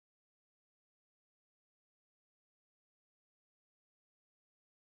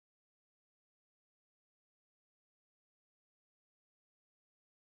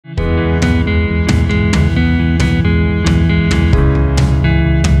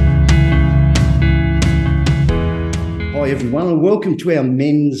everyone, and welcome to our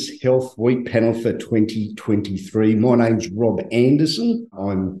Men's Health Week panel for 2023. My name's Rob Anderson.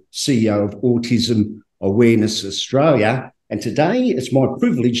 I'm CEO of Autism Awareness Australia, and today it's my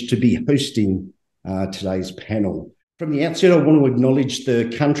privilege to be hosting today's panel. From the outset, I want to acknowledge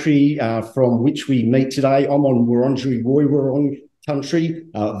the country from which we meet today. I'm on Wurundjeri Woi-wurrung country,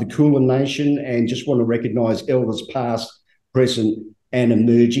 the Kulin Nation, and just want to recognise elders past, present, and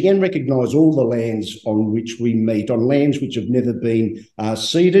emerging, and recognise all the lands on which we meet, on lands which have never been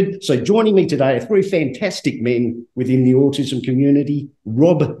ceded. So joining me today are three fantastic men within the autism community,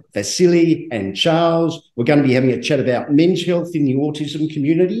 Rob, Vasily and Charles. We're going to be having a chat about men's health in the autism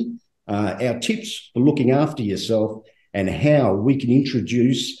community, our tips for looking after yourself, and how we can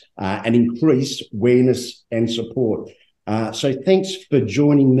introduce and increase awareness and support. So thanks for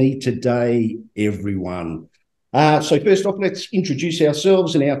joining me today, everyone. So first off, let's introduce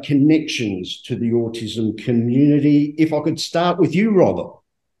ourselves and our connections to the autism community. If I could start with you, Robert.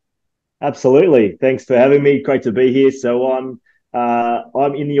 Absolutely. Thanks for having me. Great to be here. So I'm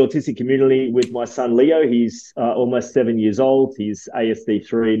in the autistic community with my son, Leo. He's almost 7 years old. He's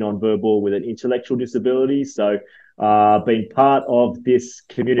ASD3 nonverbal with an intellectual disability. So been part of this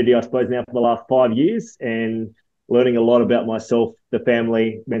community, I suppose, now for the last 5 years and learning a lot about myself, the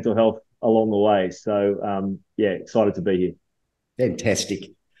family, mental health along the way. So, yeah, excited to be here.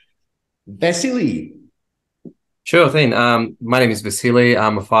 Fantastic. Vasily. Sure thing. My name is Vasily.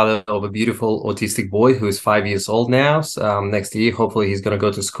 I'm a father of a beautiful autistic boy who is 5 years old now. So, next year, hopefully he's going to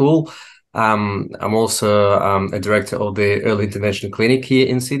go to school. I'm also a director of the Early Intervention Clinic here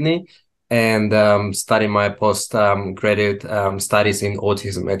in Sydney and studying my post-graduate studies in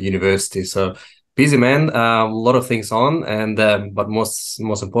autism at university. So, busy man, a lot of things on, and but most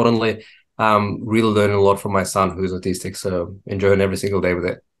importantly, really learning a lot from my son who's autistic. So enjoying every single day with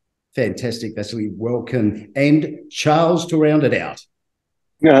it. Fantastic, Vasily. Welcome, and Charles to round it out.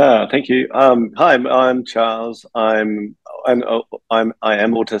 Thank you. Hi, I'm Charles. I am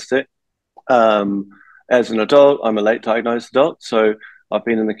autistic. As an adult, I'm a late diagnosed adult, so I've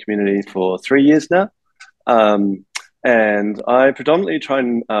been in the community for 3 years now. And I predominantly try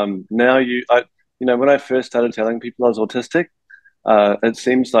and when I first started telling people I was autistic, it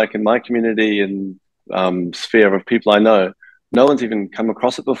seems like in my community and sphere of people I know, no one's even come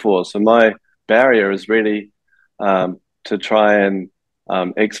across it before. So my barrier is really to try and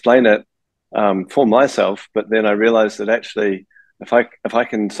explain it for myself. But then I realized that actually, if I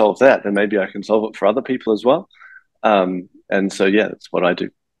can solve that, then maybe I can solve it for other people as well. And so, yeah, that's what I do.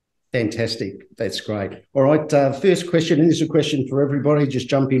 Fantastic. That's great. All right. First question, and this is a question for everybody. Just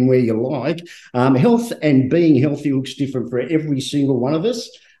jump in where you like. Health and being healthy looks different for every single one of us.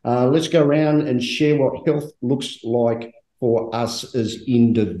 Let's go around and share what health looks like for us as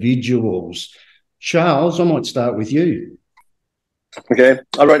individuals. Charles, I might start with you. Okay.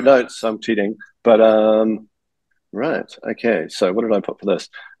 I wrote notes. I'm cheating. But, right. Okay. So what did I put for this?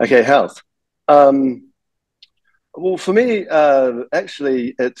 Okay. Health. Well, for me,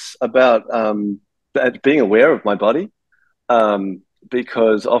 actually, it's about being aware of my body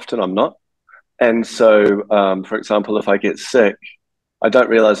because often I'm not. And so, for example, if I get sick, I don't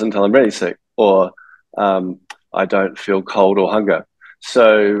realize until I'm really sick, or I don't feel cold or hunger.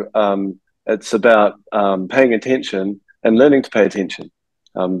 So it's about paying attention and learning to pay attention.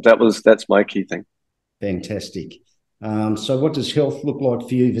 That's my key thing. Fantastic. So what does health look like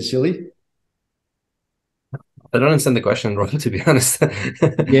for you, Vasily? I don't understand the question, Rob, to be honest.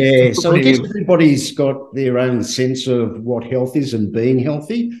 Yeah, so I guess everybody's got their own sense of what health is and being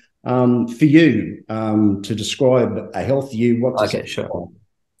healthy. For you, to describe a healthy you, what does sure.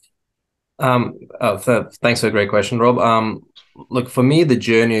 Thanks for a great question, Rob. Look, for me, the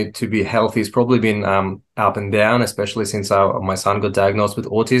journey to be healthy has probably been up and down, especially since my son got diagnosed with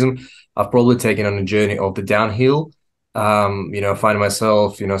autism. I've probably taken on a journey of the downhill. Finding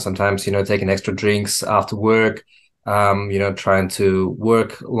myself, sometimes, taking extra drinks after work, trying to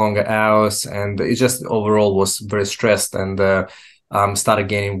work longer hours. And it just overall was very stressed and started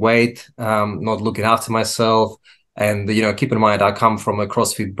gaining weight, not looking after myself. And, keep in mind, I come from a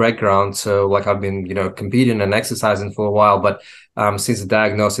CrossFit background. So like I've been, competing and exercising for a while. But since the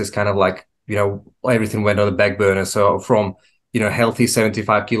diagnosis, kind of like, everything went on the back burner. So from, healthy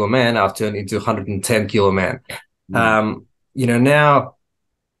 75 kilo man, I've turned into 110 kilo man. Now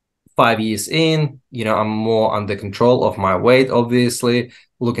 5 years in, I'm more under control of my weight, obviously,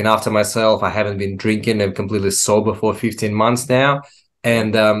 looking after myself. I haven't been drinking. I'm completely sober for 15 months now.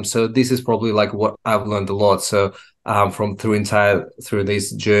 And so this is probably like what I've learned a lot. So through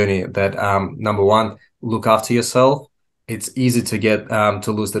this journey that number one, look after yourself. It's easy to get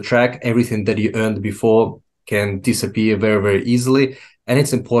to lose the track. Everything that you earned before can disappear very, very easily. And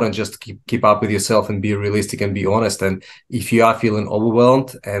it's important just to keep up with yourself and be realistic and be honest. And if you are feeling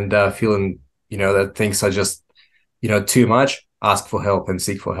overwhelmed and feeling, that things are just, too much, ask for help and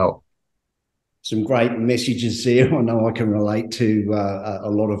seek for help. Some great messages there. I know I can relate to a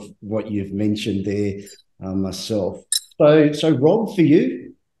lot of what you've mentioned there myself. So Rob, for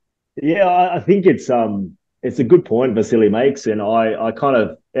you? Yeah, I think it's a good point Vasily makes, and I kind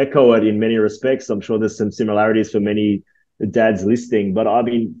of echo it in many respects. I'm sure there's some similarities for many dads listening, but I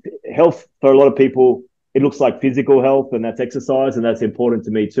mean, health for a lot of people, it looks like physical health, and that's exercise, and that's important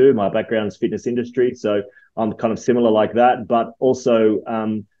to me too. My background is fitness industry, so I'm kind of similar like that. But also,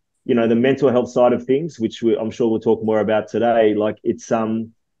 the mental health side of things, which I'm sure we'll talk more about today. Like it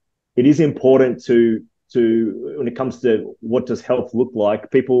is important to when it comes to what does health look like.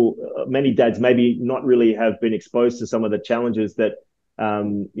 People, many dads maybe not really have been exposed to some of the challenges that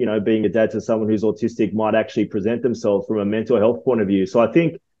being a dad to someone who's autistic might actually present themselves from a mental health point of view. So I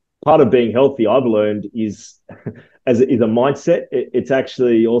think part of being healthy, I've learned, is a mindset. It's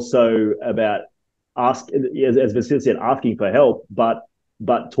actually also about as Vasily said, asking for help, but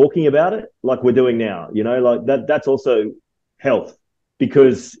talking about it like we're doing now, like that's also health,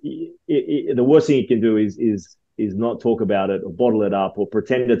 because the worst thing you can do is not talk about it or bottle it up or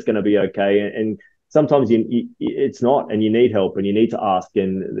pretend it's going to be okay. And sometimes it's not, and you need help and you need to ask,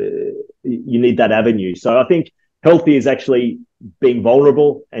 and you need that avenue. So I think healthy is actually being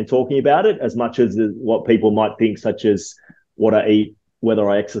vulnerable and talking about it as much as what people might think, such as what I eat, whether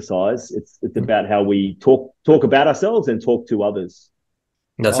I exercise. It's about how we talk about ourselves and talk to others.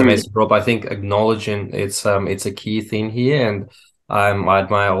 That's amazing, Rob. I think acknowledging it's a key thing here, and I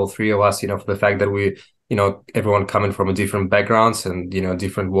admire all three of us, for the fact that we, everyone coming from a different backgrounds and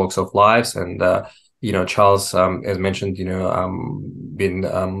different walks of lives, and Charles, as mentioned,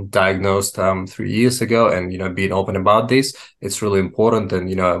 been diagnosed 3 years ago, and being open about this, it's really important.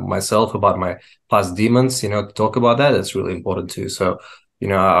 And myself, about my past demons, to talk about that, it's really important too. So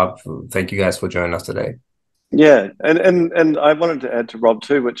thank you guys for joining us today. Yeah, and I wanted to add to Rob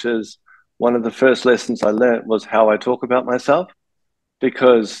too, which is one of the first lessons I learned was how I talk about myself,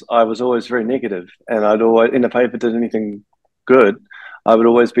 because I was always very negative, and I'd always, if I ever did anything good, I would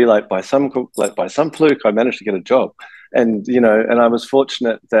always be like, by some fluke, I managed to get a job, and I was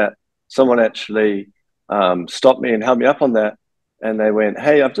fortunate that someone actually stopped me and held me up on that, and they went,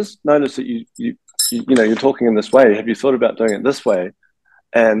 "Hey, I've just noticed that you're talking in this way. Have you thought about doing it this way?"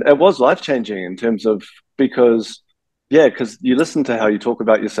 And it was life-changing in terms of, because you listen to how you talk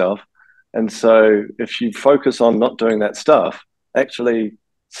about yourself. And so if you focus on not doing that stuff, actually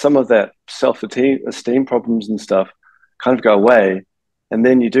some of that self-esteem problems and stuff kind of go away. And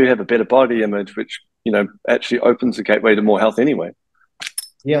then you do have a better body image, which, actually opens the gateway to more health anyway.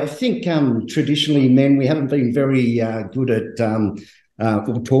 Yeah, I think traditionally, men, we haven't been very good at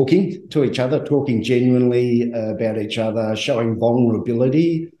talking to each other, talking genuinely about each other, showing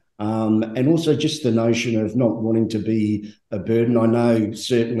vulnerability, and also just the notion of not wanting to be a burden. I know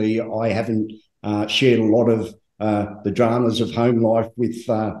certainly I haven't shared a lot of the dramas of home life with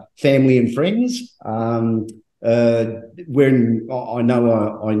family and friends when I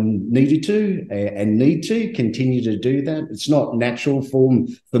know I needed to and need to continue to do that. It's not natural for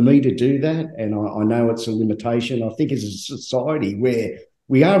me to do that, and I know it's a limitation. I think as a society where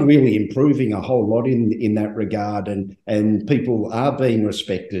we are really improving a whole lot in that regard, and people are being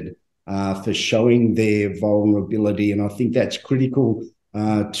respected for showing their vulnerability, and I think that's critical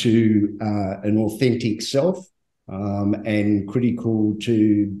to an authentic self, and critical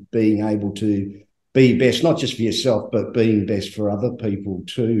to being able to be best, not just for yourself, but being best for other people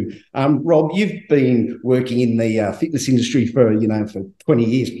too. Rob, you've been working in the fitness industry for 20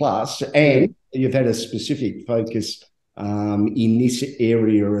 years plus, and you've had a specific focus in this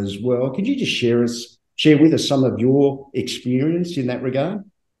area as well. Could you just share with us some of your experience in that regard?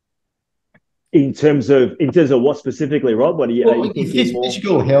 In terms of what specifically, Rob? What are you thinking more?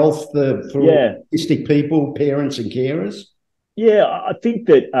 Physical health for autistic people, parents and carers. Yeah, I think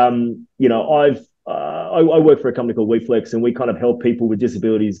that I work for a company called WeFlex, and we kind of help people with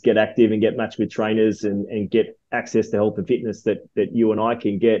disabilities get active and get matched with trainers and get access to health and fitness that you and I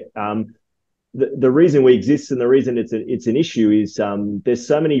can get. The reason we exist and the reason it's an issue is there's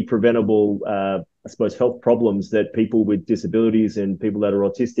so many preventable, I suppose, health problems that people with disabilities and people that are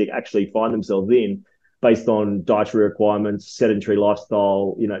autistic actually find themselves in, based on dietary requirements, sedentary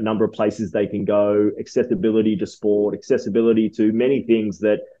lifestyle, number of places they can go, accessibility to sport, accessibility to many things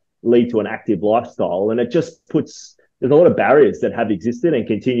that lead to an active lifestyle. And it just there's a lot of barriers that have existed and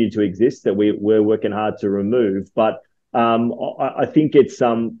continue to exist that we're working hard to remove. But I think it's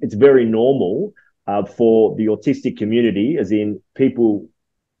very normal for the autistic community, as in people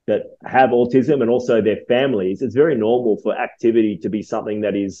that have autism and also their families, it's very normal for activity to be something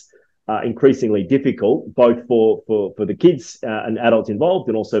that is increasingly difficult, both for the kids and adults involved,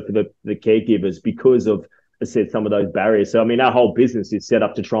 and also for the caregivers, because of, as I said, some of those barriers. So, I mean, our whole business is set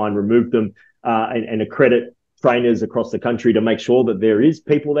up to try and remove them and accredit trainers across the country to make sure that there is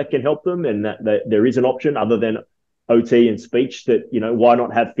people that can help them, and that there is an option other than OT and speech. That, you know, why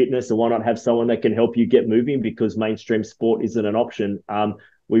not have fitness, and why not have someone that can help you get moving, because mainstream sport isn't an option.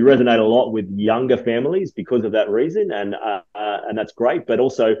 We resonate a lot with younger families because of that reason, and that's great. But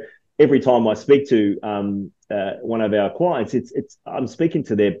also, every time I speak to one of our clients, I'm speaking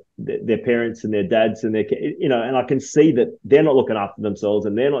to their parents and their dads and their, you know, and I can see that they're not looking after themselves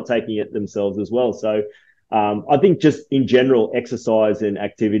and they're not taking it themselves as well. So I think just in general, exercise and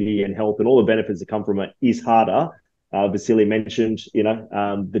activity and health and all the benefits that come from it is harder. Vasily mentioned, you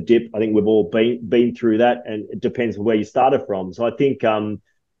know, the dip. I think we've all been through that, and it depends on where you started from. So I think,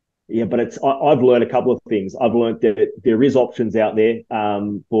 yeah, but I've learned a couple of things. I've learned that there is options out there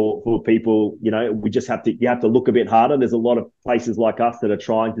for people. You know, you have to look a bit harder. There's a lot of places like us that are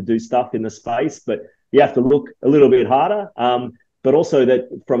trying to do stuff in the space, but you have to look a little bit harder. But also that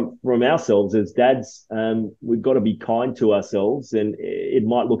from ourselves as dads, we've got to be kind to ourselves, and it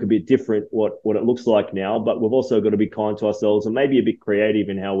might look a bit different what it looks like now, but we've also got to be kind to ourselves and maybe a bit creative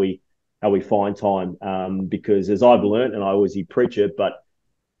in how we find time. Because as I've learned, and I always preach it, but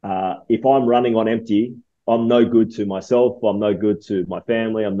if I'm running on empty, I'm no good to myself. I'm no good to my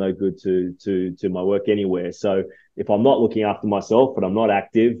family. I'm no good to my work anywhere. So if I'm not looking after myself, and I'm not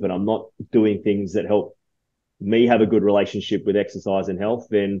active, and I'm not doing things that help me have a good relationship with exercise and health,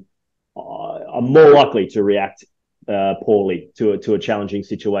 then I'm more likely to react poorly to a challenging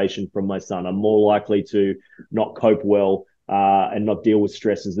situation from my son. I'm more likely to not cope well and not deal with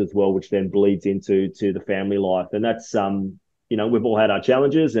stresses as well, which then bleeds into the family life. And that's you know, we've all had our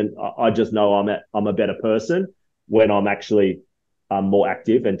challenges, and I just know I'm a better person when I'm actually more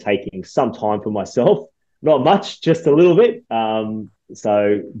active and taking some time for myself. Not much, just a little bit.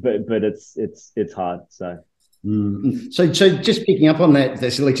 So, but it's hard. So. So just picking up on that,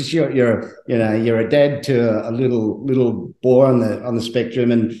 Vasily, just you're a dad to a little boy on the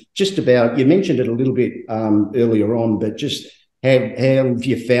spectrum, and just about, you mentioned it a little bit earlier on, but just how have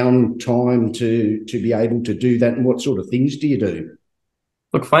you found time to be able to do that, and what sort of things do you do?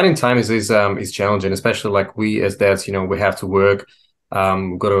 Look, finding time is challenging, especially like we as dads, you know, we have to work,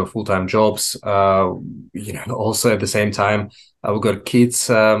 we've got full-time jobs, you know, also at the same time, we've got kids.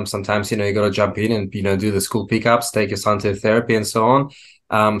 Sometimes, you know, you got to jump in and, you know, do the school pickups, take your son to therapy and so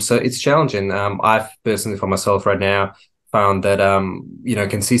on. So it's challenging. I've personally, for myself right now, found that, you know,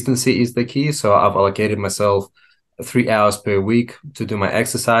 consistency is the key. So I've allocated myself 3 hours per week to do my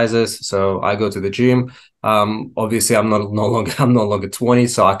exercises. So I go to the gym. Obviously I'm no longer 20,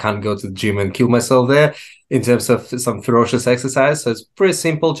 so I can't go to the gym and kill myself there in terms of some ferocious exercise. So it's pretty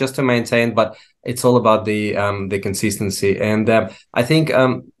simple just to maintain, but it's all about the consistency. And I think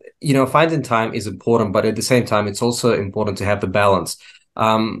you know, finding time is important, but at the same time it's also important to have the balance.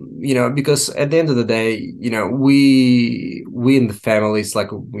 You know, because at the end of the day, you know, we in the families, like,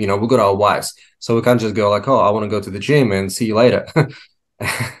 you know, we got our wives, so we can't just go like, oh, I want to go to the gym and see you later.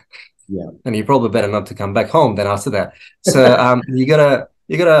 Yeah, and you're probably better not to come back home then after that. So you gotta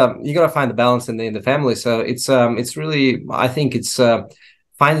find the balance in the family. So it's really, I think it's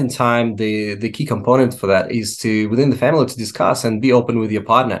finding time. The key component for that is to, within the family, to discuss and be open with your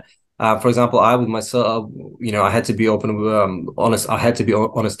partner. For example, I with myself, you know, I had to be honest. I had to be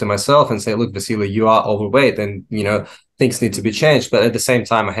honest to myself and say, look, Vasily, you are overweight, and, you know, things need to be changed. But at the same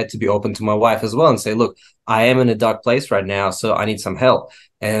time, I had to be open to my wife as well and say, look, I am in a dark place right now, so I need some help.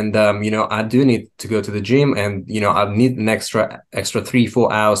 And, you know, I do need to go to the gym, and, you know, I need an extra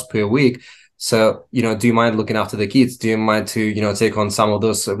 3-4 hours per week. So, you know, do you mind looking after the kids? Do you mind to, you know, take on some of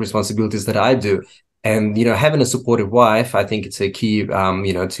those responsibilities that I do? And, you know, having a supportive wife, I think it's a key,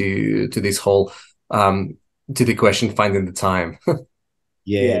 you know, to this whole, to the question, finding the time.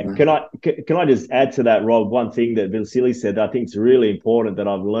 Yeah. Can I just add to that, Rob? One thing that Vasily said that I think is really important that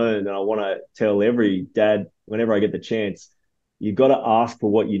I've learned, and I want to tell every dad whenever I get the chance, you've got to ask for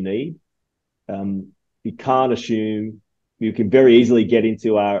what you need. You can't assume. You can very easily get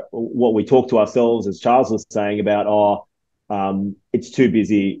into what we talk to ourselves, as Charles was saying about, it's too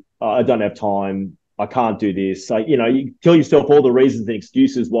busy. I don't have time. I can't do this. So, you know, you tell yourself all the reasons and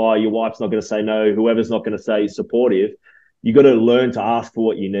excuses why your wife's not going to say no, whoever's not going to say supportive. You got to learn to ask for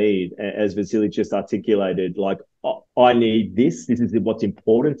what you need, as Vasily just articulated. Like, I need this. This is what's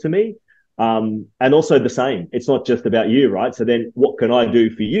important to me. And also the same. It's not just about you, right? So then what can I do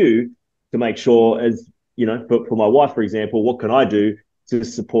for you to make sure, as you know, for my wife, for example, what can I do to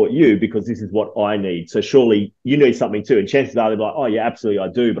support you, because this is what I need. So surely you need something too. And chances are they're like, oh yeah, absolutely I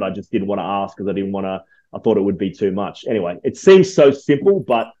do, but I just didn't want to ask because I thought it would be too much. Anyway, it seems so simple,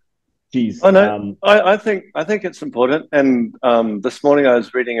 but geez. Oh no, I think it's important. And this morning I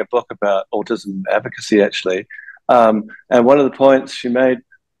was reading a book about autism advocacy actually, and one of the points she made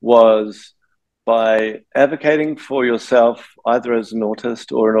was by advocating for yourself, either as an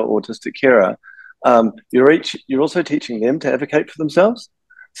autist or an autistic carer, you're also teaching them to advocate for themselves.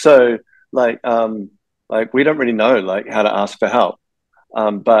 So like we don't really know like how to ask for help,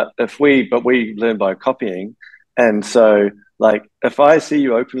 but we learn by copying, and so like if I see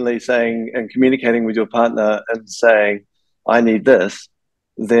you openly saying and communicating with your partner and saying I need this,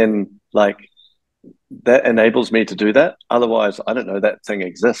 then like that enables me to do that. Otherwise, I don't know that thing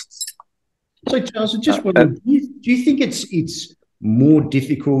exists. So, Charles, I just wonder, do you think it's more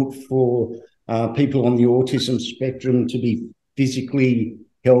difficult for people on the autism spectrum to be physically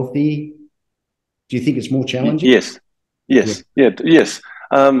healthy? Do you think it's more challenging? Yes.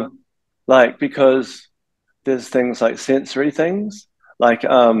 Like because there's things like sensory things, like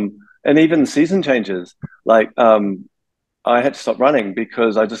and even season changes. Like I had to stop running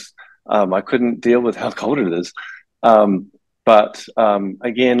because I couldn't deal with how cold it is. But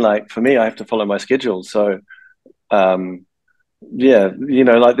again, like for me, I have to follow my schedule. So yeah,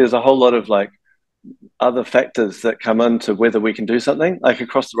 like there's a whole lot of like other factors that come into whether we can do something. Like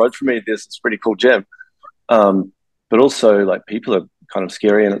across the road from me, there's this pretty cool gym. But also like people are kind of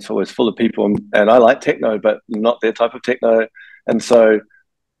scary and it's always full of people. And I like techno, but not their type of techno. And so,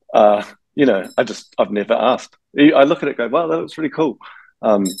 I've never asked. I look at it and go, wow, that looks really cool.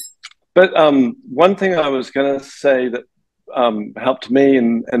 But one thing I was going to say that helped me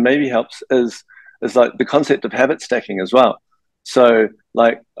and maybe helps is like the concept of habit stacking as well. So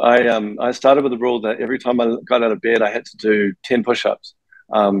like I started with a rule that every time I got out of bed, I had to do 10 push-ups.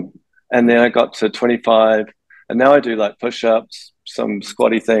 And then I got to 25. And now I do like push-ups, some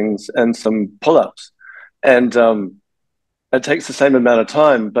squatty things, and some pull-ups. And it takes the same amount of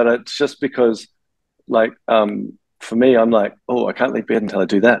time, but it's just because like for me, I'm like, oh, I can't leave bed until I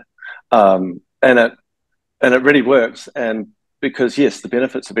do that. And it really works. And because yes, the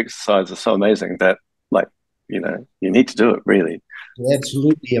benefits of exercise are so amazing that like, you need to do it really. Yeah,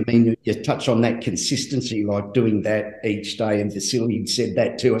 absolutely. I mean, you touch on that consistency, like doing that each day. And Vasily said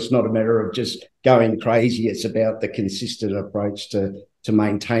that too. It's not a matter of just going crazy. It's about the consistent approach to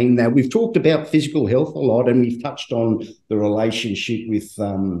maintain that. We've talked about physical health a lot, and we've touched on the relationship with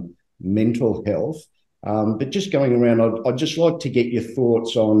mental health. But just going around, I'd just like to get your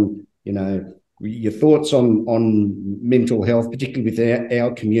thoughts on, your thoughts on mental health, particularly with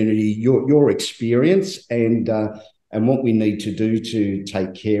our community, your experience, and what we need to do to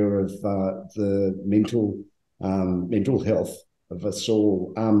take care of the mental health of us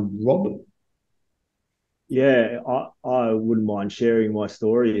all. Rob? Yeah, I wouldn't mind sharing my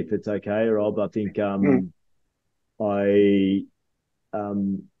story if it's okay, Rob. I think I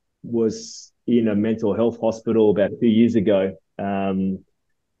was in a mental health hospital about 2 years ago, and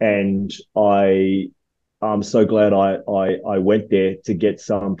I'm so glad I went there to get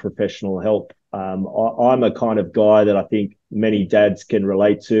some professional help. I'm a kind of guy that I think many dads can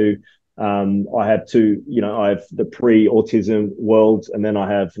relate to. I have I have the pre-autism world, and then I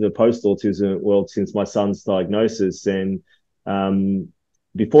have the post-autism world since my son's diagnosis. And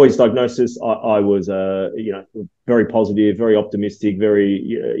before his diagnosis, I was very positive, very optimistic,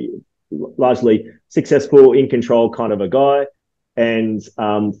 very largely successful, in control kind of a guy, and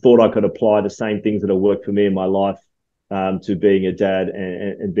thought I could apply the same things that have worked for me in my life to being a dad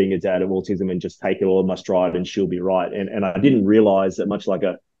and being a dad of autism, and just take it all in my stride and she'll be right. And I didn't realize that, much like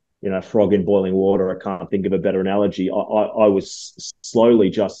a frog in boiling water, I can't think of a better analogy. I was slowly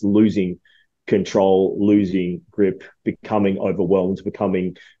just losing control, losing grip, becoming overwhelmed,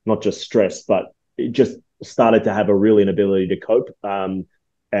 becoming not just stressed, but it just started to have a real inability to cope.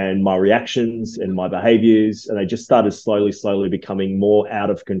 And my reactions and my behaviors, and they just started slowly becoming more out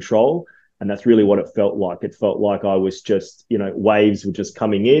of control. And that's really what it felt like. It felt like I was just, waves were just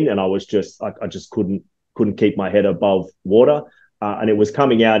coming in, and I just couldn't keep my head above water. And it was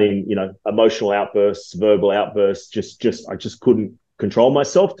coming out in, emotional outbursts, verbal outbursts. I just couldn't control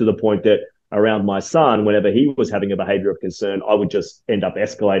myself, to the point that around my son, whenever he was having a behavior of concern, I would just end up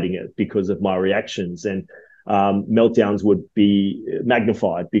escalating it because of my reactions. And meltdowns would be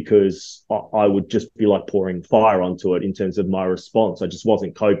magnified because I would just be like pouring fire onto it in terms of my response. I just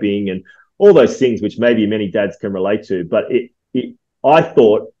wasn't coping, and all those things which maybe many dads can relate to. But I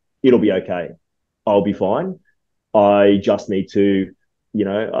thought it'll be okay. I'll be fine. I just need to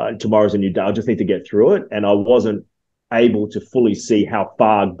tomorrow's a new day. I just need to get through it. And I wasn't able to fully see how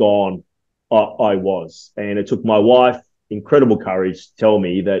far gone I was. And it took my wife incredible courage to tell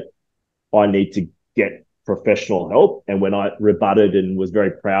me that I need to get professional help. And when I rebutted and was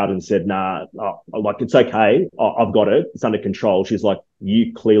very proud and said, nah, it's okay. I've got it. It's under control. She's like,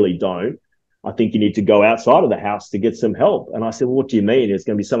 you clearly don't. I think you need to go outside of the house to get some help. And I said, well, what do you mean? It's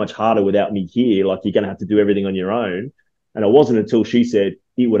going to be so much harder without me here. Like, you're going to have to do everything on your own. And it wasn't until she said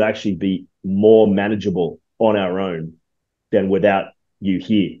it would actually be more manageable on our own than without you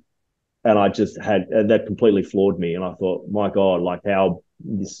here. And I just that completely floored me. And I thought, my God, like, how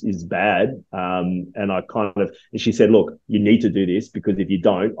this is bad. And she said, look, you need to do this, because if you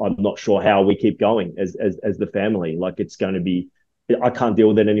don't, I'm not sure how we keep going as the family. Like, it's going to be, I can't deal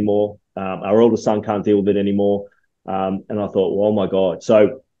with it anymore. Our older son can't deal with it anymore. And I thought, well, oh my God.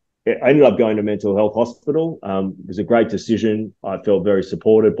 So I ended up going to mental health hospital. It was a great decision. I felt very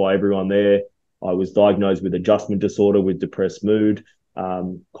supported by everyone there. I was diagnosed with adjustment disorder with depressed mood,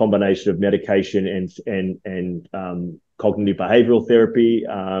 combination of medication and cognitive behavioral therapy,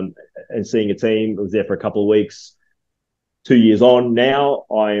 and seeing a team. I was there for a couple of weeks. 2 years on now,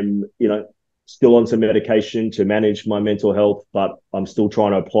 I'm, still on some medication to manage my mental health, but I'm still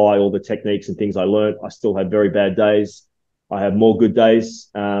trying to apply all the techniques and things I learned. I still have very bad days. I have more good days.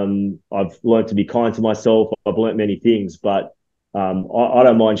 I've learned to be kind to myself. I've learned many things, but I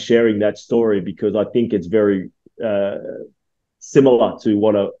don't mind sharing that story, because I think it's very similar to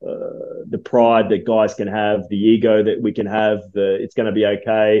what the pride that guys can have, the ego that we can have, it's going to be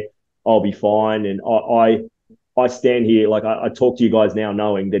okay, I'll be fine. And I stand here, like, I talk to you guys now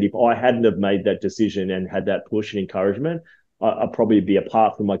knowing that if I hadn't have made that decision and had that push and encouragement, I'd probably be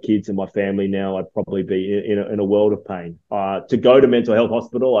apart from my kids and my family now. I'd probably be in a world of pain. To go to mental health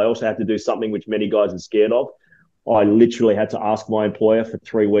hospital, I also had to do something which many guys are scared of. I literally had to ask my employer for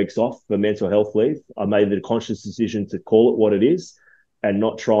 3 weeks off for mental health leave. I made the conscious decision to call it what it is and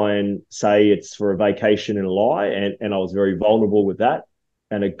not try and say it's for a vacation and lie. And I was very vulnerable with that.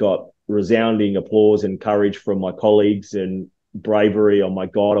 And it got resounding applause and courage from my colleagues and bravery. Oh my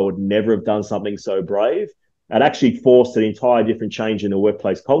God, I would never have done something so brave. It actually forced an entire different change in the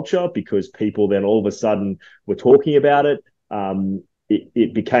workplace culture, because people then all of a sudden were talking about it.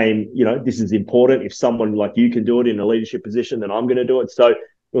 It became, this is important. If someone like you can do it in a leadership position, then I'm going to do it. So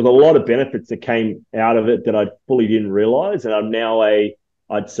there was a lot of benefits that came out of it that I fully didn't realize. And I'm now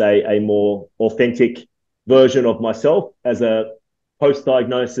I'd say a more authentic version of myself as a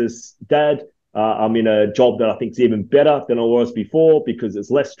post-diagnosis dad. I'm in a job that I think is even better than I was before, because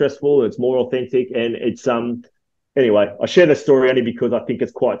it's less stressful, it's more authentic, and it's anyway, I share the story only because I think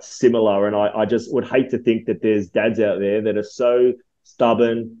it's quite similar. And I just would hate to think that there's dads out there that are so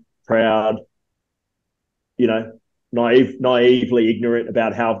stubborn, proud, naively ignorant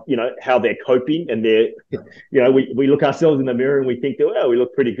about how they're coping, and they're, we look ourselves in the mirror and we think that, well, we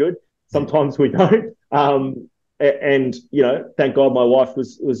look pretty good. Sometimes we don't. And thank God my wife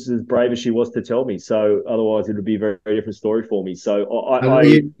was as brave as she was to tell me. So otherwise, it would be a very, very different story for me. So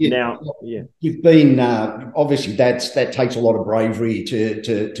you've been obviously that takes a lot of bravery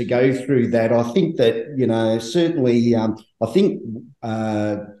to go through that. I think that certainly I think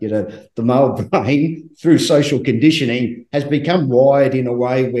the male brain through social conditioning has become wired in a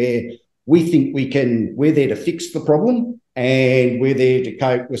way where we think we're there to fix the problem, and we're there to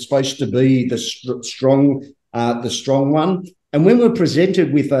cope. We're supposed to be the strong one. And when we're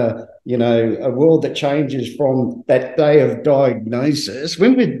presented with a world that changes from that day of diagnosis,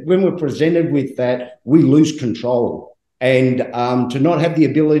 when we're presented with that, we lose control. And to not have the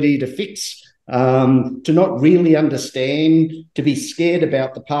ability to fix, to not really understand, to be scared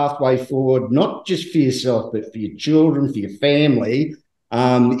about the pathway forward, not just for yourself, but for your children, for your family,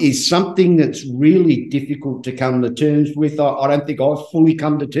 is something that's really difficult to come to terms with. I don't think I've fully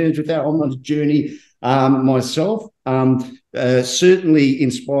come to terms with that on my journey myself. Certainly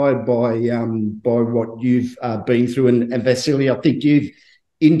inspired by what you've been through. And Vasily, I think you've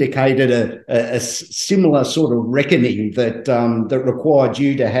indicated a similar sort of reckoning that required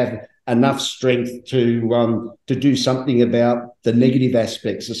you to have enough strength to do something about the negative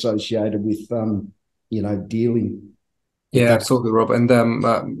aspects associated with dealing. Yeah, absolutely, Rob. And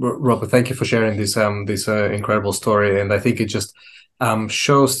Rob, thank you for sharing this incredible story. And I think it just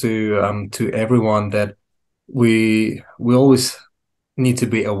shows to everyone that we always need to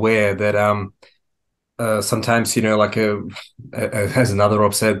be aware that sometimes, as another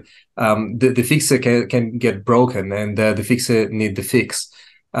Rob said, the fixer can get broken, and the fixer need the fix,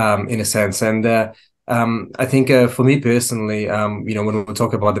 in a sense. And I think for me personally, when we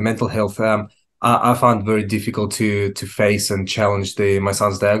talk about the mental health, I found it very difficult to face and challenge my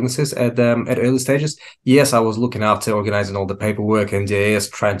son's diagnosis at early stages. Yes, I was looking after organizing all the paperwork and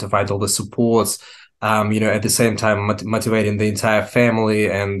NDAs, trying to find all the supports, at the same time motivating the entire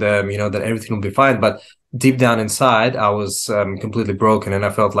family and that everything will be fine. But deep down inside, I was completely broken, and I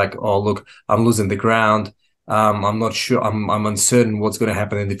felt like, oh, look, I'm losing the ground. I'm not sure. I'm uncertain what's going to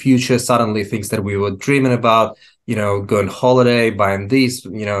happen in the future. Suddenly, things that we were dreaming about, going holiday, buying this,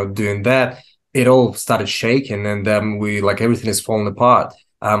 doing that, it all started shaking, and we like everything is falling apart.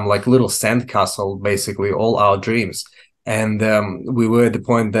 Like little sandcastle, basically, all our dreams. And we were at the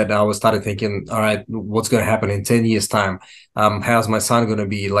point that I was started thinking, all right, what's going to happen in 10 years' time? How's my son going to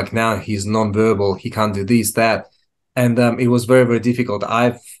be? Like now he's nonverbal, he can't do this, that. And it was very, very difficult.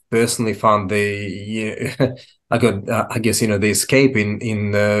 I've personally found I got, I guess, the escape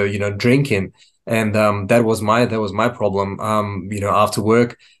in drinking. And that was my problem. After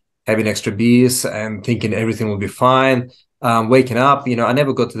work, having extra beers and thinking everything will be fine. Waking up, I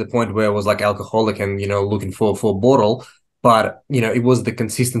never got to the point where I was like alcoholic and, looking for a bottle, but, it was the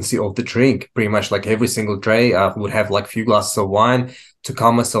consistency of the drink. Pretty much like every single day, I would have like a few glasses of wine to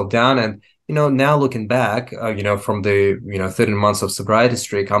calm myself down. And, now looking back, from the, 13 months of sobriety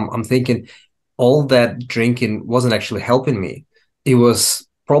streak, I'm thinking all that drinking wasn't actually helping me. It was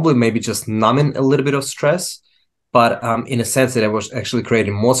probably maybe just numbing a little bit of stress, but in a sense that I was actually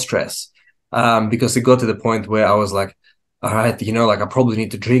creating more stress, because it got to the point where I was like, all right, like I probably need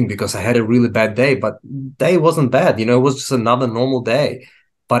to drink because I had a really bad day, but day wasn't bad. It was just another normal day.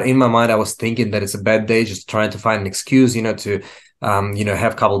 But in my mind, I was thinking that it's a bad day, just trying to find an excuse, to,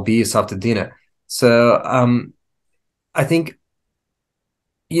 have a couple of beers after dinner. So I think,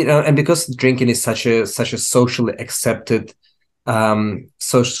 and because drinking is such a socially accepted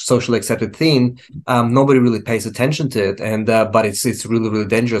socially accepted thing, nobody really pays attention to it, and but it's really, really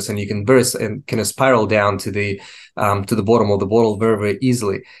dangerous, and you can burst and kind of spiral down to the bottom of the bottle very, very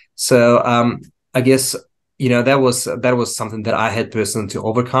easily. So I guess that was something that I had personally to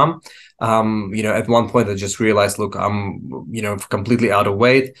overcome. At one point I just realized, look, I'm completely out of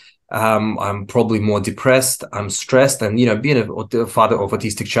weight. I'm probably more depressed. I'm stressed, and being a father of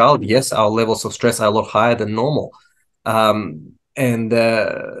autistic child, yes, our levels of stress are a lot higher than normal. But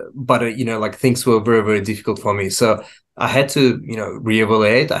like things were very, very difficult for me. So I had to,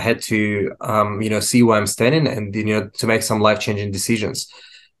 reevaluate. I had to, see where I'm standing, and to make some life-changing decisions.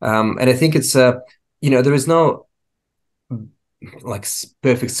 And I think it's, there is no like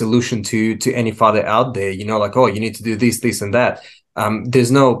perfect solution to any father out there. Like, oh, you need to do this, and that.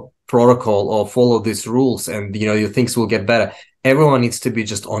 There's no protocol or follow these rules, and your things will get better. Everyone needs to be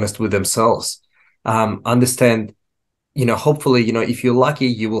just honest with themselves. Understand. Hopefully, if you're lucky,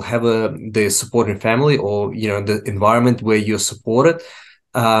 you will have the supporting family or, the environment where you're supported.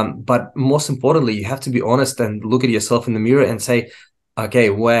 But most importantly, you have to be honest and look at yourself in the mirror and say, okay,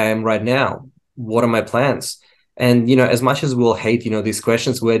 where I am right now, what are my plans? And, as much as we'll hate, these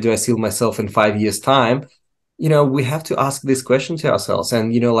questions, where do I see myself in 5 years' time? We have to ask this question to ourselves,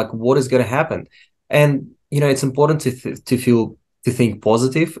 and, like, what is going to happen? And, it's important to think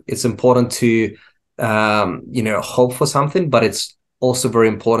positive. It's important to, hope for something, but it's also very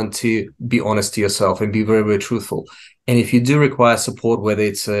important to be honest to yourself and be very, very truthful. And if you do require support, whether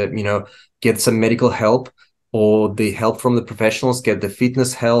it's, get some medical help or the help from the professionals, get the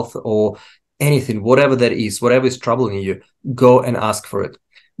fitness health or anything, whatever that is, whatever is troubling you, go and ask for it.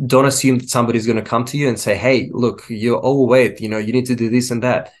 Don't assume that somebody's going to come to you and say, hey, look, you're overweight, you need to do this and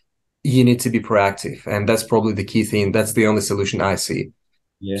that. You need to be proactive. And that's probably the key thing. That's the only solution I see.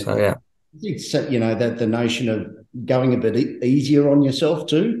 Yeah. So, yeah. It's, that the notion of going a bit easier on yourself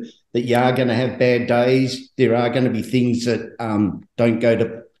too, that you are going to have bad days. There are going to be things that don't go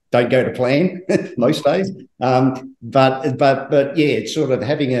to plan most days. But yeah, it's sort of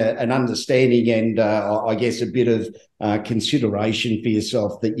having an understanding and I guess a bit of consideration for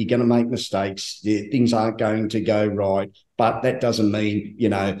yourself that you're going to make mistakes. Things aren't going to go right, but that doesn't mean,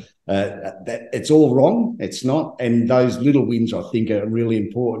 that it's all wrong. It's not. And those little wins, I think, are really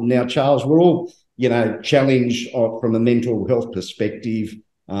important. Now, Charles, we're all, challenged from a mental health perspective.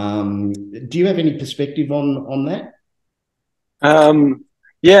 Do you have any perspective on that?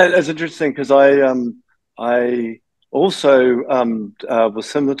 Yeah, it's interesting because I also was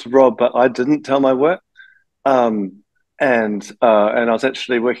similar to Rob, but I didn't tell my work. And I was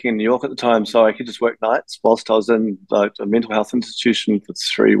actually working in New York at the time, so I could just work nights whilst I was in like a mental health institution for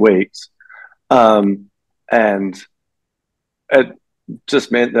 3 weeks. And it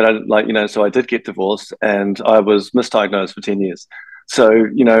just meant that so I did get divorced and I was misdiagnosed for 10 years. So,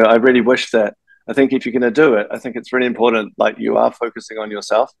 I really wish that, I think if you're going to do it, I think it's really important, like you are focusing on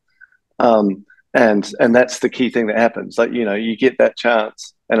yourself. And that's the key thing that happens. Like, you know, you get that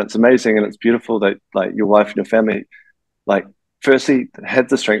chance, and it's amazing, and it's beautiful that like your wife and your family, like, firstly had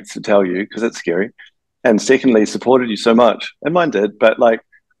the strength to tell you because it's scary, and secondly supported you so much. And mine did, but like,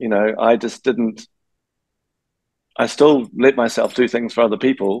 you know, I just didn't. I still let myself do things for other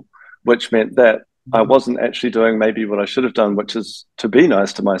people, which meant that I wasn't actually doing maybe what I should have done, which is to be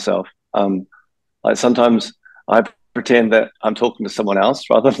nice to myself. Like sometimes I pretend that I'm talking to someone else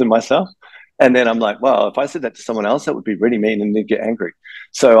rather than myself. And then I'm like, well, if I said that to someone else, that would be really mean and they'd get angry.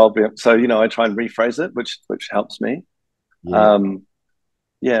 So you know, I try and rephrase it, which helps me. Yeah.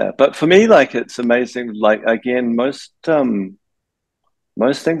 Yeah. But for me, like, it's amazing. Like, again, most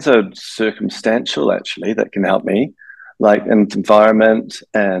things are circumstantial actually that can help me, like environment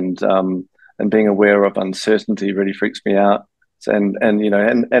and being aware of uncertainty really freaks me out. And you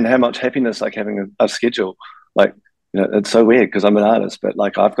know, and how much happiness, like having a schedule, like, you know, it's so weird because I'm an artist, but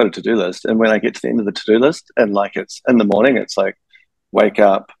like I've got a to-do list, and when I get to the end of the to-do list and like it's in the morning, it's like wake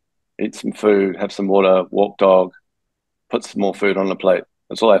up, eat some food, have some water, walk dog, put some more food on the plate.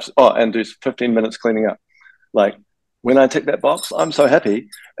 That's all I have to, and do 15 minutes cleaning up. Like, when I tick that box, I'm so happy,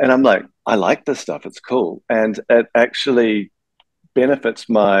 and I'm like, I like this stuff. It's cool, and it actually benefits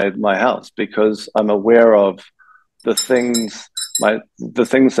my house because I'm aware of the things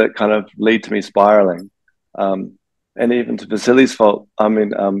that kind of lead to me spiraling. And even to Vasily's fault, I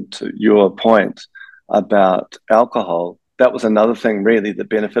mean, to your point about alcohol, that was another thing really that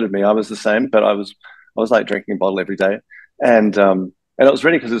benefited me. I was the same, but I was like drinking a bottle every day, and it was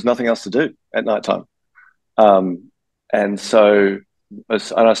really because there's nothing else to do at nighttime. And so,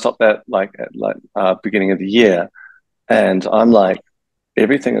 and I stopped that like at beginning of the year, and I'm like,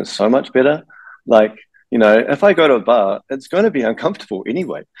 everything is so much better. Like, you know, if I go to a bar, it's going to be uncomfortable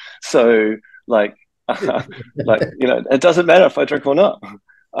anyway. So like, like, you know, it doesn't matter if I drink or not.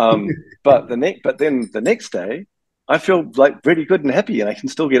 But then the next day, I feel like really good and happy, and I can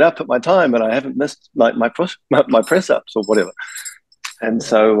still get up at my time, and I haven't missed like my press ups or whatever. And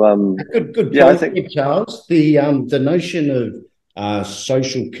so, Good yeah, point, I think, Charles. The notion of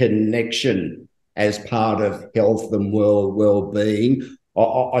social connection as part of health and well-being,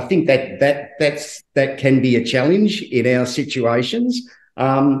 I think that can be a challenge in our situations.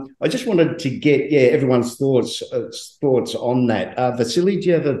 I just wanted to get everyone's thoughts on that. Vasily,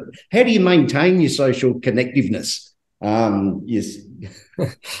 how do you maintain your social connectiveness? Yes.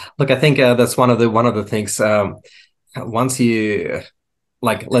 Look, I think that's one of the things. Once you,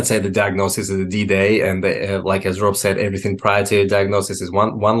 like, let's say the diagnosis is the D-Day, and like as Rob said, everything prior to diagnosis is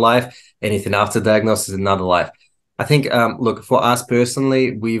one life, anything after diagnosis is another life. I think, look, for us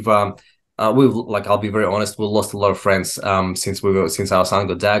personally, we've like, I'll be very honest, we lost a lot of friends since our son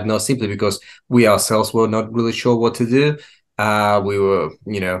got diagnosed, simply because we ourselves were not really sure what to do. We were,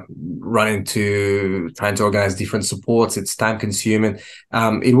 you know, trying to organize different supports. It's time consuming.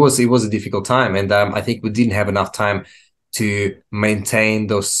 It was a difficult time, and I think we didn't have enough time to maintain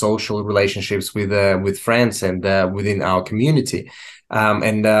those social relationships with friends and within our community.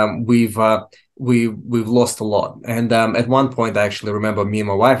 We've lost a lot. And at one point, I actually remember me and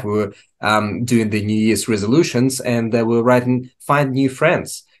my wife, we were doing the New Year's resolutions, and we were writing "Find New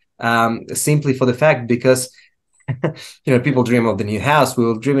Friends," simply for the fact because you know, people dream of the new house. We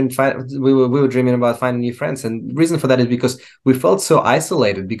were dreaming about finding new friends, and the reason for that is because we felt so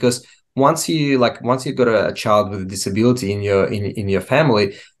isolated. Because once you got a child with a disability in your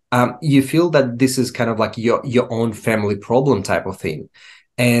family, you feel that this is kind of like your own family problem type of thing.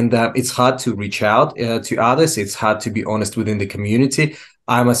 And it's hard to reach out to others. It's hard to be honest within the community.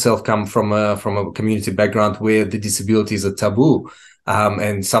 I myself come from a community background where the disability is a taboo,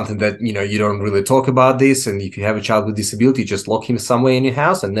 and something that, you know, you don't really talk about this. And if you have a child with disability, just lock him somewhere in your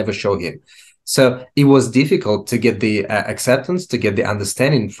house and never show him. So it was difficult to get the acceptance, to get the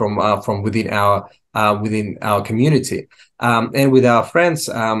understanding from within our community, and with our friends.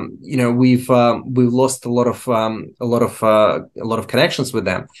 You know, we've lost a lot of connections with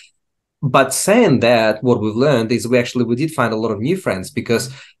them. But saying that, what we've learned is we did find a lot of new friends,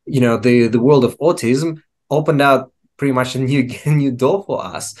 because, you know, the world of autism opened out pretty much a new door for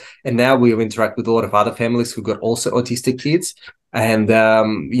us. And now we interact with a lot of other families who got also autistic kids. And,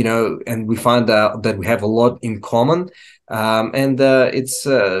 you know, and we find out that we have a lot in common. It's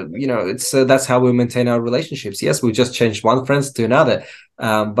that's how we maintain our relationships. Yes, we just changed one friend to another,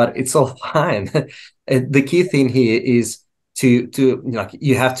 but it's all fine. The key thing here is to like,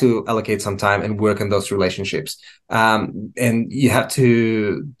 you have to allocate some time and work on those relationships, and you have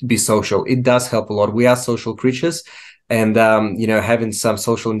to be social. It does help a lot. We are social creatures, and you know, having some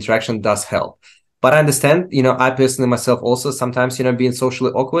social interaction does help. But I understand, I personally myself also sometimes, being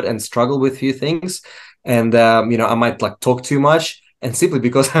socially awkward and struggle with few things. And, I might like talk too much, and simply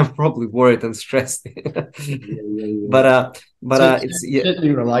because I'm probably worried and stressed. But it's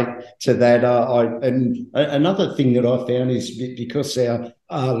certainly relate to that. And another thing that I found is because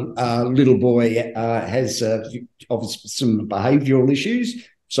our little boy has obviously some behavioural issues.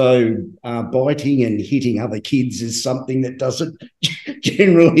 So biting and hitting other kids is something that doesn't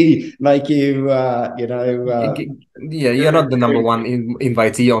generally make you, yeah, you're not the number one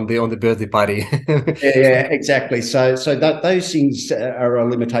invitee on the birthday party. Yeah, exactly. So that those things are a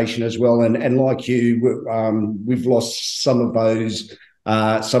limitation as well. And like you, we've lost some of those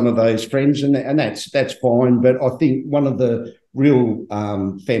friends, and that's fine. But I think one of the real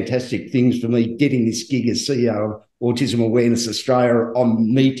fantastic things for me getting this gig as CEO of Autism Awareness Australia,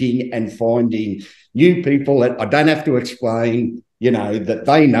 I'm meeting and finding new people that I don't have to explain, that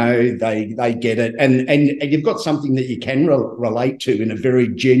they know, they get it. And you've got something that you can relate to in a very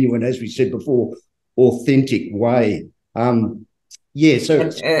genuine, as we said before, authentic way. And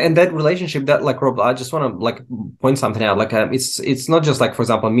that relationship, that like Rob, I just want to like point something out. Like it's not just like, for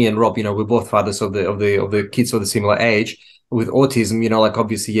example, me and Rob, we're both fathers of the kids of the similar age with autism, like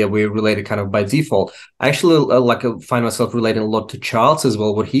obviously, yeah, we're related kind of by default. I actually find myself relating a lot to Charles as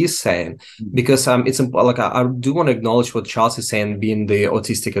well, what he's saying, because it's like I do want to acknowledge what Charles is saying, being the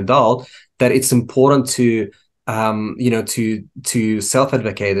autistic adult, that it's important to to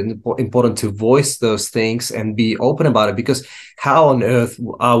self-advocate, and important to voice those things and be open about it, because how on earth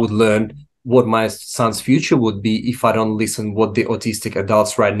I would learn what my son's future would be if I don't listen what the autistic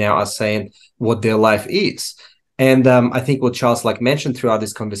adults right now are saying, what their life is. And I think what Charles mentioned throughout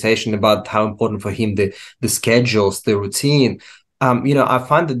this conversation about how important for him the schedules, the routine. I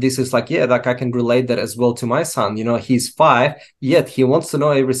find that this is I can relate that as well to my son. He's 5, yet he wants to know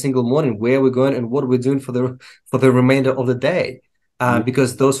every single morning where we're going and what we're doing for the remainder of the day,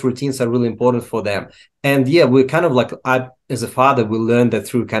 because those routines are really important for them. And yeah, we're kind of I, as a father, we learned that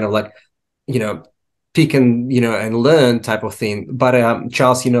through kind of pick and and learn type of thing. But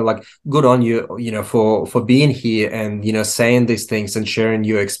Charles, good on you, for being here and saying these things and sharing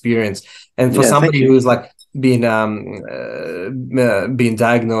your experience. And for somebody who's being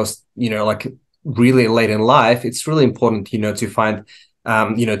diagnosed really late in life, it's really important to find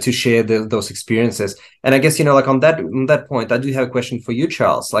to share those experiences. And I guess on that point, I do have a question for you,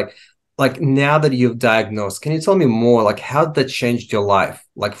 Charles. Now that you've diagnosed, can you tell me more how that changed your life,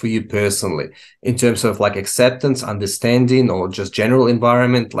 for you personally, in terms of acceptance, understanding, or just general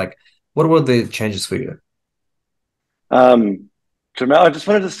environment? What were the changes for you? Jamal, I just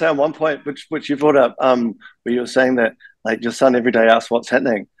wanted to say on one point, which you brought up, where you were saying that your son every day asks what's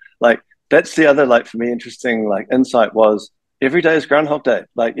happening. That's the other for me interesting insight was every day is Groundhog Day.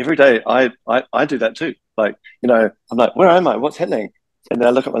 Every day I do that too. I'm where am I? What's happening? And then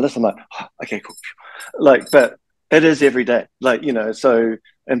I look at my list, I'm oh, okay, cool. But it is every day. So,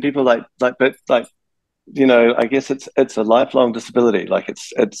 and people I guess it's a lifelong disability.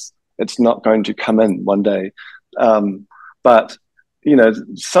 It's not going to come in one day. But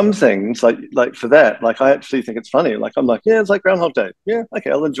some things for that, I actually think it's funny. I'm yeah, it's like Groundhog Day. Yeah,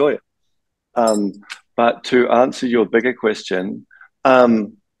 okay, I'll enjoy it. But to answer your bigger question,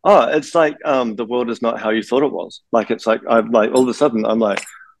 it's the world is not how you thought it was. It's I'm all of a sudden I'm well,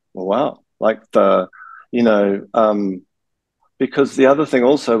 wow, because the other thing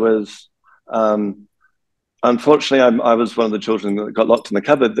also is, unfortunately, I was one of the children that got locked in the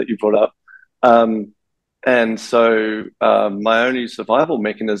cupboard that you brought up. And so my only survival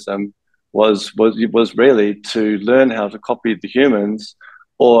mechanism was really to learn how to copy the humans,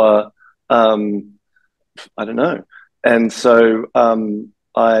 or I don't know. And so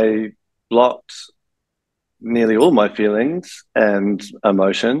I blocked nearly all my feelings and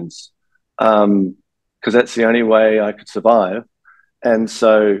emotions, because that's the only way I could survive. And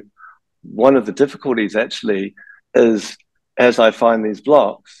so one of the difficulties actually is, as I find these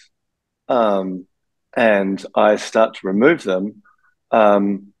blocks, and I start to remove them,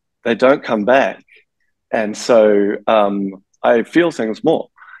 they don't come back. And so I feel things more,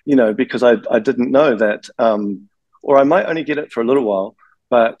 because I didn't know that, or I might only get it for a little while,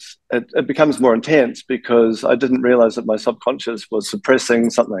 but it becomes more intense because I didn't realize that my subconscious was suppressing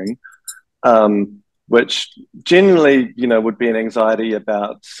something, which generally, would be an anxiety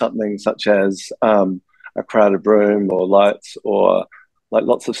about something such as a crowded room or lights or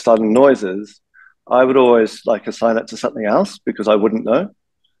lots of sudden noises. I would always assign it to something else because I wouldn't know.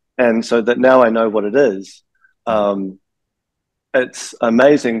 And so that now I know what it is, it's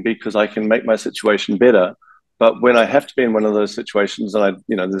amazing because I can make my situation better. But when I have to be in one of those situations, and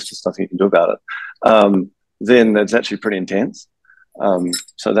there's just nothing you can do about it, then it's actually pretty intense.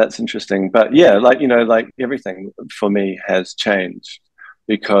 So that's interesting. But yeah, like everything for me has changed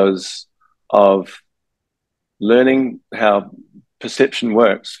because of learning how perception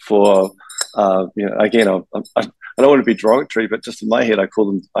works for, again, I don't want to be derogatory, but just in my head, I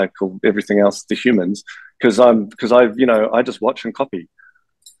call everything else the humans because I just watch and copy.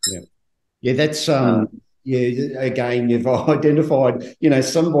 Yeah, that's again, you've identified,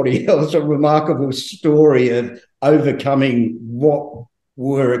 somebody else, a remarkable story of overcoming what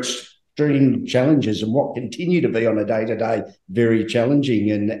were extreme challenges and what continue to be on a day-to-day very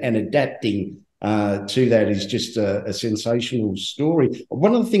challenging, and adapting to that is just a sensational story.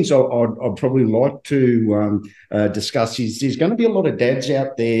 One of the things I'd probably like to discuss is there's going to be a lot of dads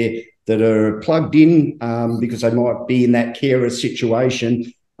out there that are plugged in because they might be in that carer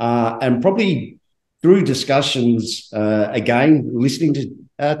situation, and probably through discussions, again, listening to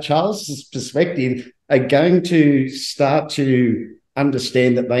Charles's perspective, are going to start to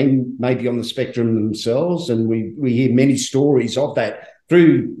understand that they may be on the spectrum themselves. And we hear many stories of that.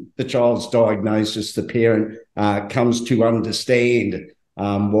 Through the child's diagnosis, the parent comes to understand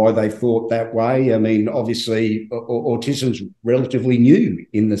why they thought that way. I mean, obviously, autism's relatively new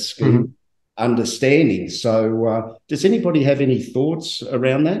in the scheme, understanding. So does anybody have any thoughts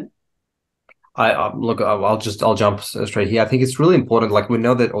around that? I'll jump straight here. I think it's really important. Like, we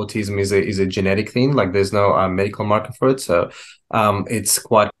know that autism is a genetic thing. Like, there's no medical marker for it, so it's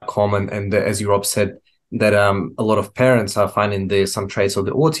quite common. And as Rob said, that a lot of parents are finding there's some traits of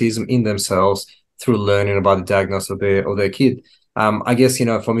the autism in themselves through learning about the diagnosis of their kid. I guess,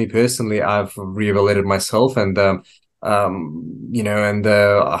 for me personally, I've reevaluated myself, and I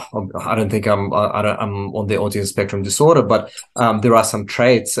don't think I'm on the autism spectrum disorder, but there are some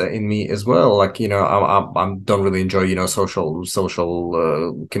traits in me as well. Like, I don't really enjoy,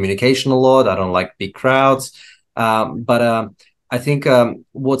 social communication a lot. I don't like big crowds. But I think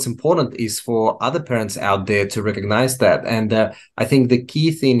what's important is for other parents out there to recognize that. And I think the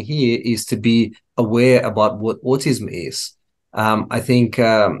key thing here is to be aware about what autism is. I think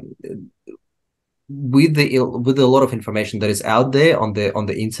with a lot of information that is out there on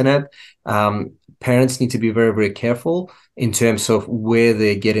the internet, parents need to be very, very careful in terms of where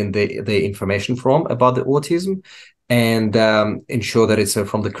they're getting the information from about the autism, and ensure that it's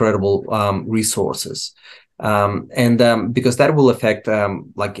from the credible resources. Because that will affect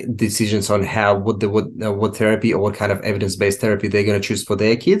like decisions on what therapy or what kind of evidence-based therapy they're going to choose for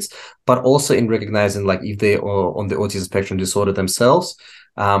their kids, but also in recognizing, like, if they are on the autism spectrum disorder themselves,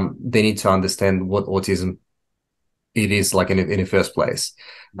 they need to understand what autism it is, like, in the first place.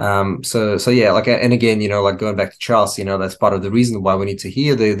 So yeah, like, and again, like, going back to Charles, that's part of the reason why we need to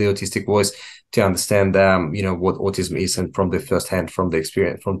hear the autistic voice, to understand what autism is, and from the first hand, from the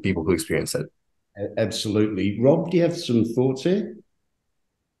experience, from people who experience it. Absolutely. Rob, do you have some thoughts there?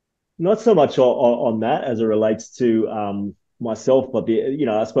 Not so much on that as it relates to myself, but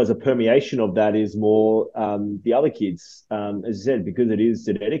I suppose a permeation of that is more the other kids. As you said, because it is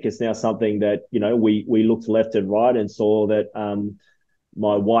genetic, it's now something that we looked left and right and saw that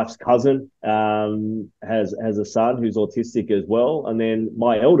my wife's cousin has a son who's autistic as well, and then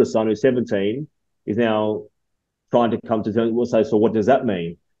my eldest son, who's 17, is now trying to come to terms. We'll say, so what does that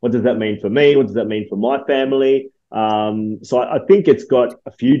mean? What does that mean for me? What does that mean for my family? So I think it's got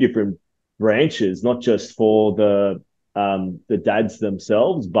a few different branches, not just for the dads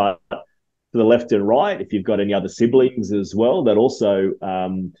themselves, but to the left and right, if you've got any other siblings as well, that also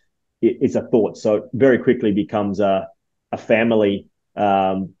it's a thought. So it very quickly becomes a family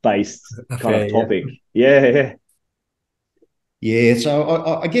based kind of topic. Yeah. Yeah,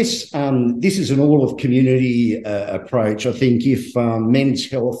 so I guess this is an all-of-community approach. I think if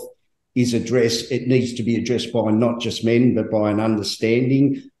men's health is addressed, it needs to be addressed by not just men, but by an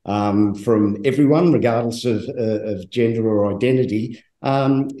understanding from everyone, regardless of gender or identity.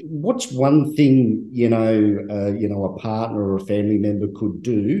 What's one thing a partner or a family member could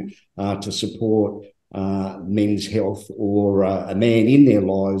do to support men's health, or a man in their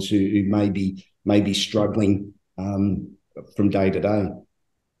lives who may be struggling from day to day?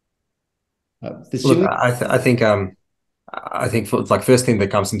 Look, I think for, like, first thing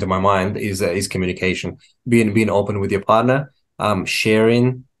that comes into my mind is communication, being open with your partner,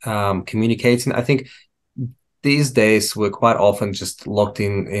 sharing, communicating. I think these days we're quite often just locked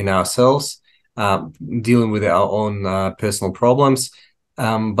in ourselves, dealing with our own personal problems,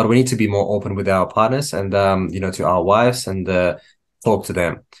 but we need to be more open with our partners, and to our wives, and talk to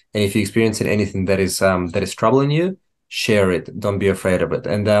them. And if you're experiencing anything that is troubling you, share it. Don't be afraid of it.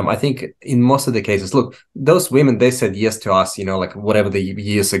 And I think in most of the cases, look, those women, they said yes to us, you know, like whatever the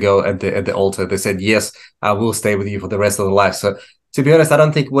years ago at the altar, they said, yes, I will stay with you for the rest of the life. So to be honest, I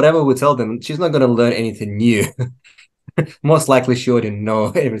don't think whatever we tell them, she's not going to learn anything new. Most likely she already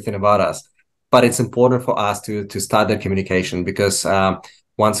know everything about us. But it's important for us to start that communication, because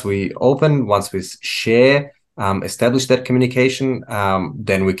once we open, once we share, establish that communication,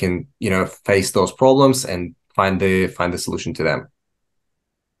 then we can, you know, face those problems and find the solution to them.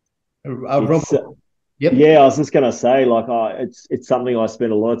 Rob, yep. Yeah, I was just going to say, like, it's something I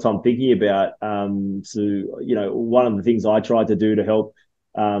spend a lot of time thinking about. So, you know, one of the things I tried to do to help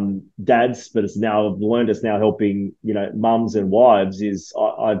dads, but I've learned it's now helping, you know, mums and wives, is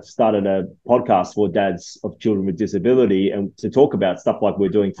I've started a podcast for dads of children with disability, and to talk about stuff like we're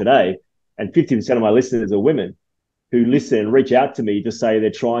doing today. And 50% of my listeners are women who listen and reach out to me to say they're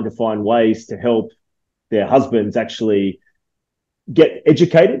trying to find ways to help their husbands actually get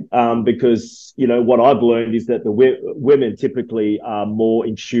educated, because, you know, what I've learned is that the women typically are more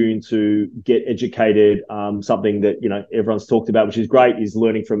in tune to get educated. Something that, you know, everyone's talked about, which is great, is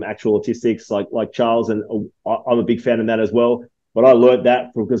learning from actual autistics like Charles, and I'm a big fan of that as well. But I learned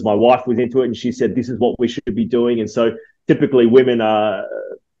that because my wife was into it, and she said this is what we should be doing. And so typically women are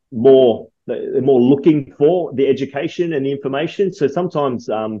more looking for the education and the information. So sometimes,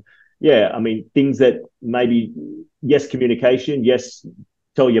 I mean, things that maybe, yes, communication, yes,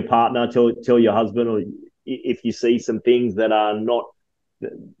 tell your partner, tell your husband, or if you see some things that are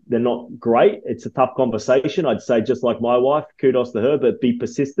they're not great, it's a tough conversation. I'd say, just like my wife, kudos to her, but be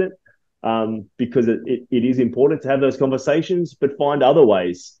persistent, because it is important to have those conversations, but find other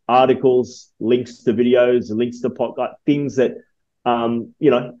ways, articles, links to videos, links to podcast, things that,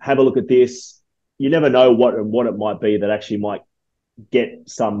 you know, have a look at this. You never know what it might be that actually might get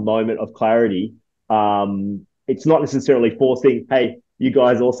some moment of clarity. It's not necessarily forcing, hey, you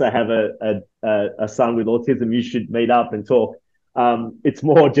guys also have a son with autism, you should meet up and talk. It's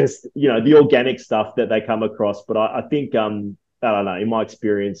more just, you know, the organic stuff that they come across. But I think, I don't know, in my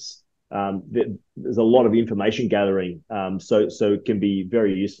experience, there's a lot of information gathering. So it can be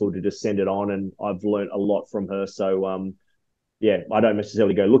very useful to just send it on. And I've learned a lot from her. So, I don't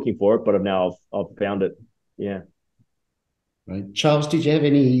necessarily go looking for it, but I've found it. Yeah. Right. Charles, did you have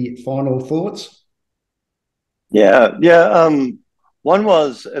any final thoughts? Yeah. One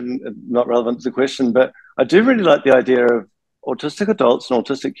was, and not relevant to the question, but I do really like the idea of autistic adults and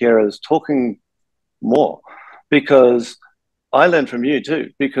autistic carers talking more, because I learned from you too,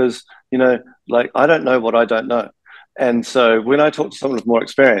 because, you know, like, I don't know what I don't know. And so when I talk to someone with more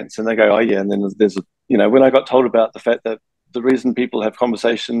experience and they go, oh yeah, and then there's, you know, when I got told about the fact that the reason people have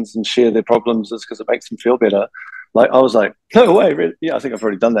conversations and share their problems is because it makes them feel better, like, I was like, no way, really? Yeah, I think I've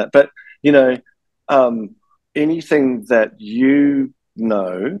already done that. But, you know, anything that you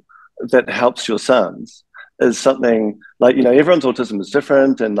know that helps your sons is something, like, you know, everyone's autism is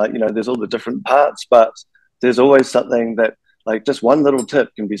different, and, like, you know, there's all the different parts, but there's always something that, like, just one little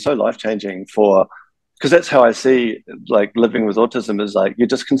tip can be so life-changing because that's how I see, like, living with autism is, like, you're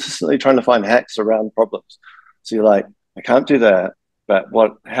just consistently trying to find hacks around problems. So you're like, I can't do that, but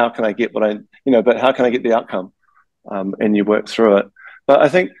how can I get but how can I get the outcome? And you work through it. But I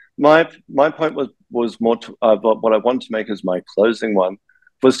think my point was more to, what I wanted to make as my closing one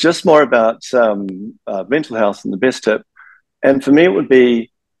was just more about mental health and the best tip. And for me, it would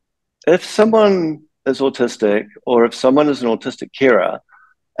be, if someone is autistic, or if someone is an autistic carer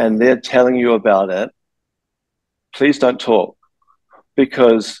and they're telling you about it, please don't talk,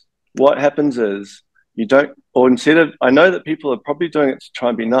 because what happens is I know that people are probably doing it to try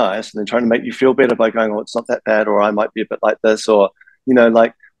and be nice, and they're trying to make you feel better by going, oh, it's not that bad, or I might be a bit like this, or, you know,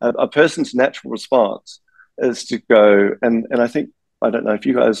 like a person's natural response is to go, and I think, I don't know if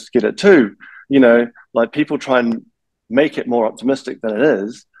you guys get it too, you know, like, people try and make it more optimistic than it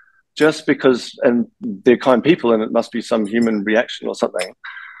is, just because, and they're kind people, and it must be some human reaction or something.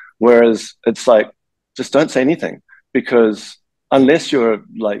 Whereas it's like, just don't say anything, because unless you're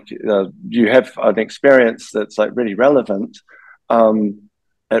like, you have an experience that's, like, really relevant,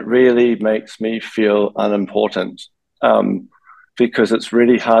 it really makes me feel unimportant, because it's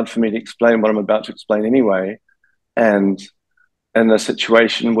really hard for me to explain what I'm about to explain anyway. And in a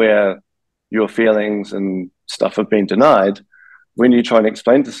situation where your feelings and stuff have been denied, when you try and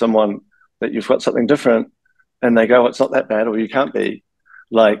explain to someone that you've got something different, and they go, oh, it's not that bad, or you can't be,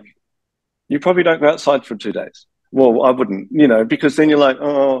 like, you probably don't go outside for 2 days. Well, I wouldn't, you know, because then you're like,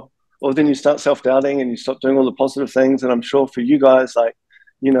 oh, or then you start self-doubting and you stop doing all the positive things. And I'm sure for you guys, like,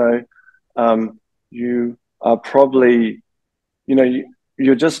 you know, you are probably, you know,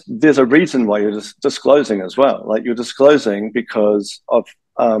 there's a reason why you're just disclosing as well. Like, you're disclosing because of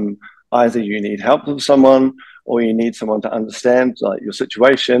either you need help with someone, or you need someone to understand like your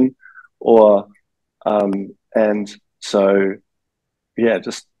situation, or and so yeah,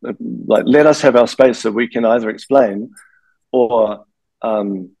 just like let us have our space so we can either explain or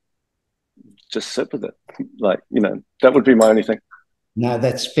just sit with it. Like, that would be my only thing. No,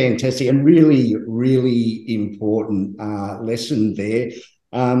 that's fantastic and really, really important lesson there.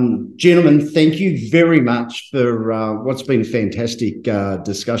 Gentlemen, thank you very much for what's been a fantastic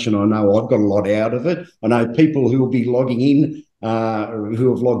discussion. I know I've got a lot out of it. I know people who will be logging in, who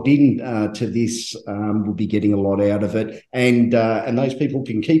have logged in to this, will be getting a lot out of it. And those people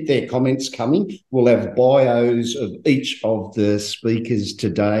can keep their comments coming. We'll have bios of each of the speakers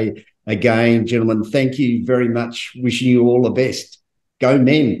today. Again, gentlemen, thank you very much. Wishing you all the best. Go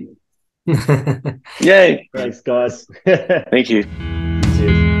men. Yay. Thanks, guys. Thank you.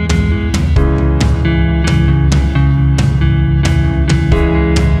 Cheers.